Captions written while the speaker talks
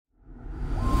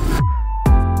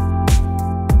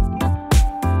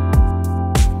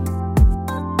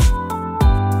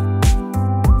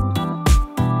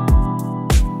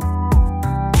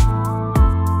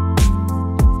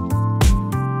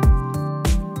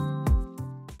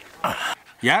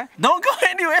Yeah? Don't go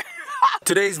anywhere.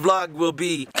 Today's vlog will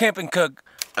be camp and cook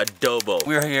adobo.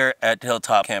 We're here at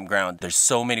Hilltop Campground. There's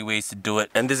so many ways to do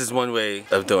it, and this is one way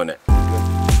of doing it.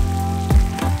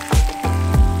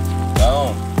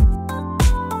 Oh.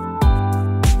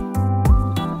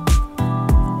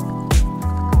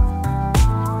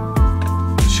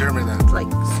 Share me that. It's like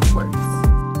squirts.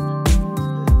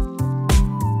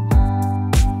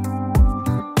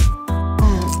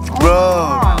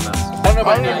 Bro! I don't know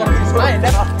about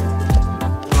that.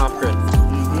 Off grid.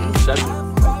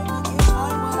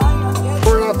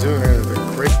 We're not doing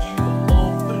anything great.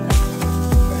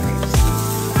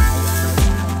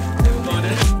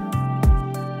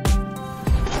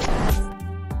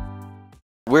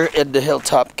 We're at the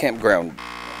Hilltop Campground.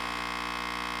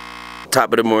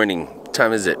 Top of the morning. What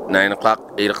time is it? 9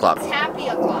 o'clock? 8 o'clock? It's happy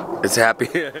o'clock. It's happy.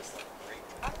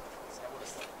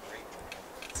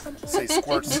 Say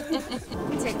squirts.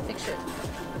 Take a picture.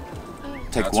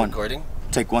 Take one. Recording?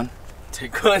 Take one.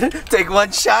 Take one. Take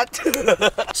one shot.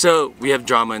 So we have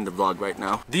drama in the vlog right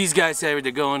now. These guys said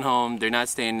they're going home. They're not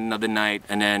staying another night.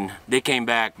 And then they came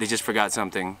back. They just forgot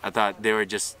something. I thought they were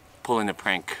just pulling a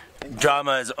prank.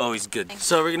 Drama is always good.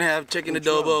 So we're gonna have chicken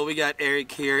adobo. We got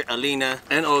Eric here, Alina,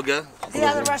 and Olga. See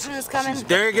how the Russian is coming?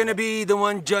 They're gonna be the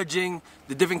one judging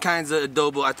the different kinds of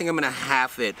adobo. I think I'm gonna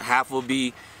half it. Half will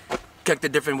be cooked a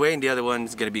different way, and the other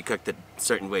one's gonna be cooked a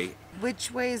certain way.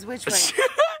 Which way is which way?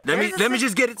 let me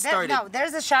just get it started. No,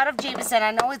 there's a shot of Jameson.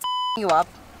 I know it's you up.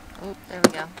 Oh, there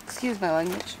we go. Excuse my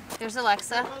language. There's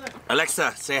Alexa.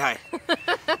 Alexa, say hi.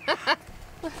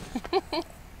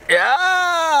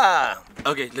 Yeah.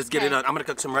 Okay, let's get it on. I'm gonna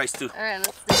cook some rice too. All right,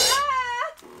 let's do it.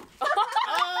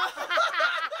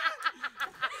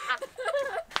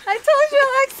 I told you,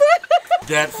 Alexa.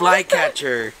 That fly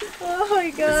catcher. Oh my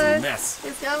It's god. a mess.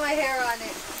 It's got my hair on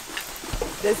it.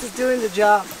 This is doing the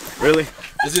job. Really?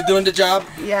 Is it doing the job?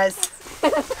 Yes.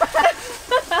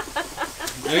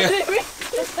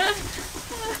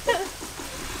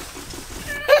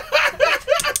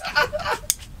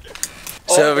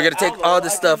 So we're gonna take all the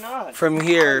stuff from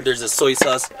here. There's a soy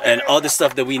sauce and all the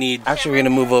stuff that we need. Actually, we're gonna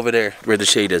move over there where the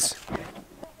shade is.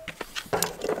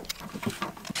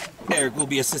 Eric will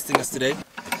be assisting us today.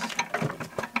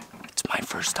 It's my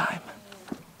first time.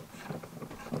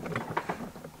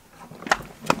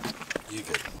 You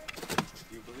good?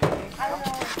 You believe me? I don't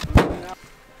know.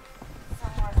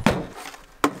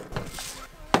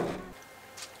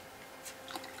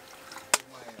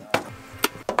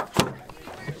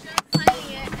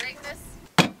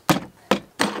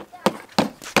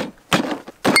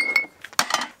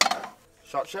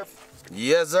 Shot chef?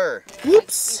 Yes, sir.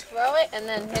 Whoops. You throw it and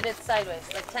then hit it sideways,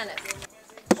 like tennis.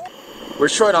 We're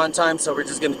short on time, so we're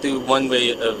just gonna do one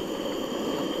way of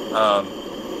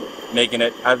making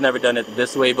it. I've never done it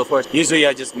this way before. Usually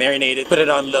I just marinate it, put it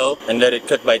on low, and let it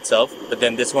cook by itself. But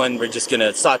then this one, we're just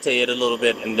gonna saute it a little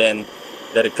bit and then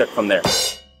let it cook from there.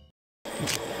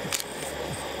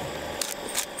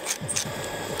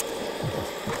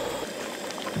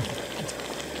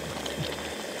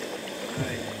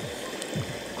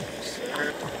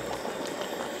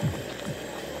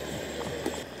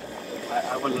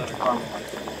 I would let it caramelize.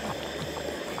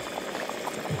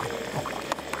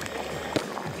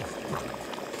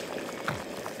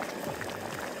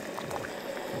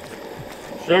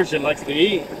 Sure, she likes to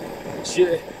eat.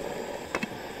 Shit.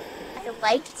 I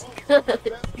like to cook.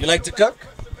 You like to cook?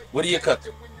 What do you cook?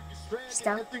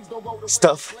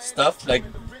 Stuff. Stuff? Like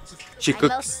She I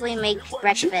cooks. mostly make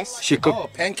breakfast. She cooks. oh,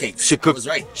 pancakes. She I cooks. was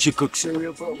right. She cooks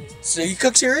cereal, bro. So you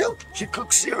cook cereal? She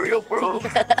cooks cereal, bro.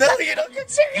 No, you don't cook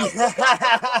cereal.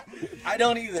 I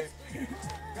don't either.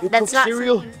 You That's cook not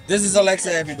cereal. This is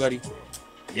Alexa, everybody.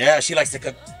 Yeah, she likes to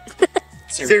cook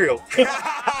cereal.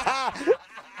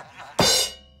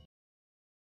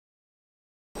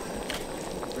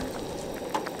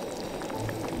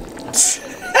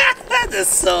 That's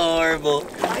so horrible.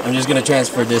 I'm just gonna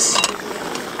transfer this.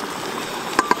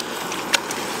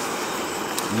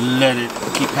 Let it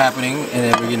keep happening, and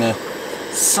then we're gonna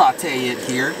saute it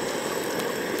here.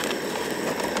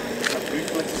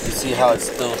 You see how it's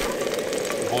still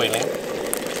boiling?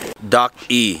 Doc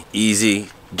E, easy,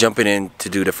 jumping in to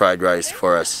do the fried rice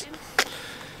for us.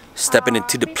 Stepping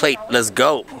into the plate, let's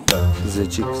go.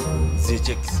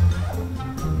 𝐬𝐤𝐥𝐥𝐸.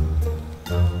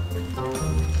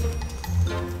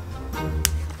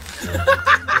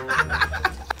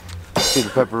 See the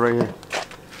pepper right here.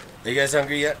 Are you guys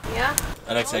hungry yet? Yeah.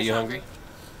 Alexa, are you hungry?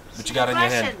 What you got on your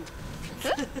hand?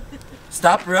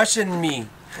 Stop rushing me.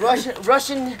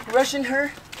 Russian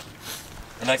her.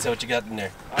 Alexa, what you got in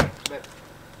there?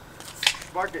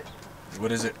 Mark it.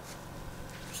 What is it?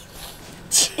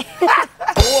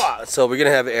 So we're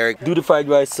gonna have Eric do the fried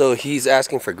rice. So he's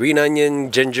asking for green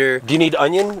onion, ginger. Do you need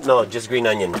onion? No, just green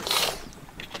onion.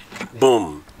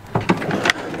 Boom.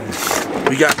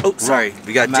 We got, oh, sorry.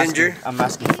 We got ginger. I'm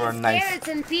asking for a knife. Carrots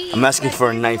and peas. I'm asking for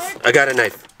a knife. I got a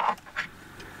knife.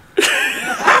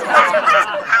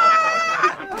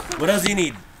 What else do you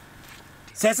need?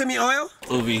 Sesame oil?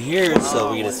 Over here,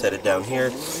 so we're gonna set it down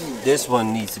here. This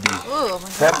one needs to be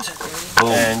prepped.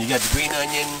 And you got the green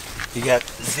onion, you got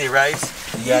the rice,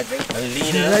 you got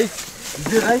Alina.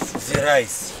 The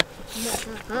rice.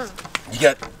 You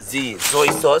got the soy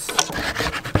sauce.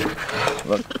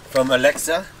 From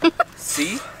Alexa.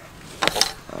 See?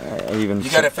 Even You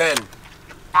got a fan.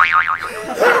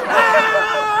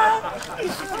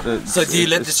 So do you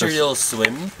let the cereal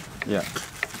swim? Yeah,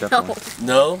 definitely.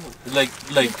 No? Like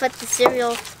You put the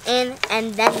cereal in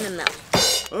and then the milk.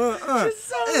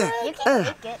 You can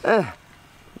make it.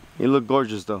 You look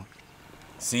gorgeous though.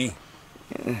 See?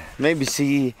 Maybe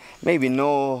see, maybe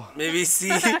no. Maybe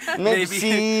see. Maybe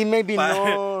see, maybe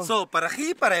no. So, para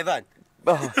aquí, para Ivan.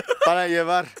 Oh, para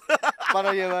llevar.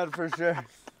 Para llevar for sure.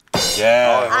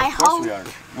 Yeah. I hope.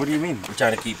 What do you mean? We're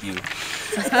trying to keep you.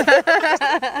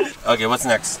 Okay, what's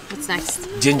next? What's next?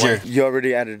 Ginger. You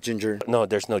already added ginger. No,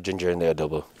 there's no ginger in the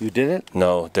adobo. You didn't?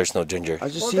 No, there's no ginger. I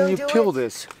just seen you peel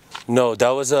this. No, that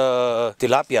was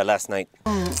tilapia last night.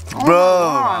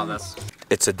 Bro!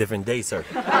 It's a different day, sir.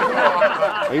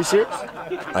 Are you serious?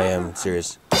 I am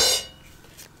serious.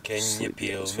 Can you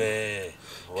peel me?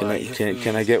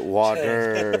 Can I get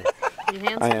water?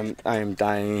 Your hands I am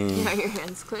dying. Are your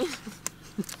hands clean?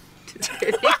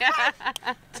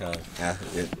 So,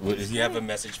 does he have a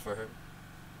message for her?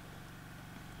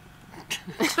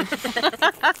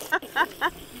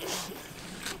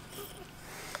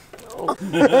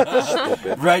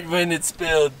 Right when it's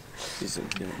spilled. He's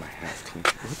getting my hands clean.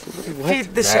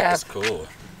 Feed the That is chef. cool.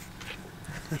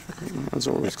 That's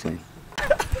always clean.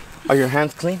 Are your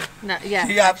hands clean? No, yeah.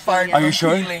 He got fired. yeah. Are you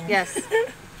sure? Yes.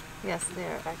 Yes, they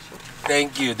are actually.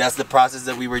 Thank you. That's the process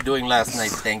that we were doing last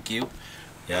night. Thank you.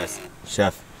 Yes,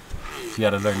 chef. You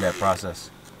gotta learn that process.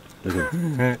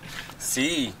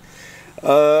 See.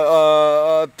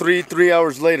 3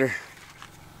 hours later.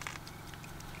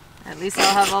 At least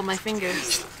I'll have all my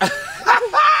fingers.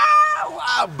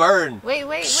 Wow, burn. Wait.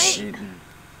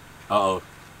 Uh-oh.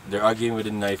 They're arguing with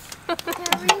a knife.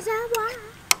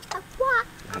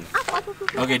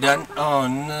 Okay, done? Oh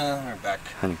no, we're back.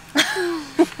 Honey.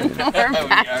 We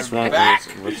are back.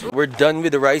 We're done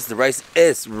with the rice. The rice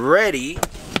is ready.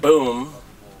 Boom.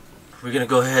 We're gonna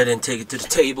go ahead and take it to the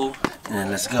table. And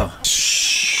then let's go.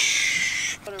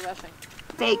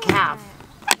 Fake half.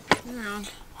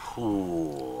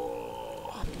 Ooh.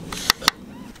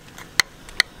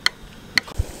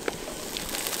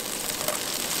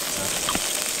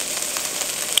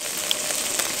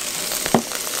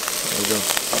 There we go.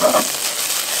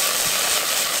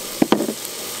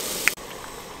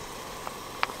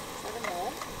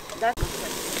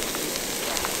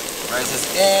 Rice is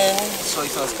in, soy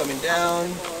sauce coming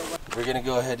down. We're gonna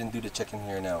go ahead and do the chicken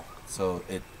here now, so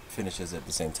it finishes at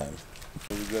the same time.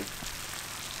 Very good.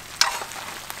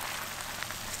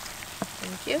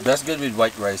 Thank you. That's good with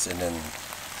white rice and then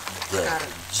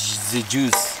the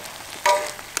juice.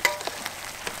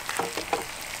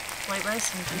 White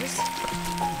rice and juice.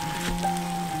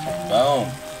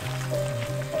 Boom.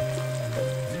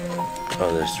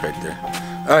 Oh, there's right there.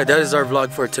 All right, that is our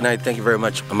vlog for tonight. Thank you very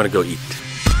much. I'm gonna go eat.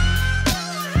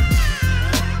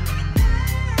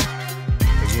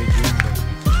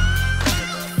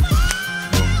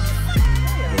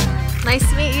 Nice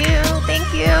to meet you.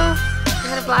 Thank you. You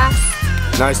had a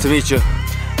blast. Nice to meet you.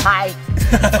 Hi.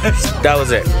 That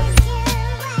was it.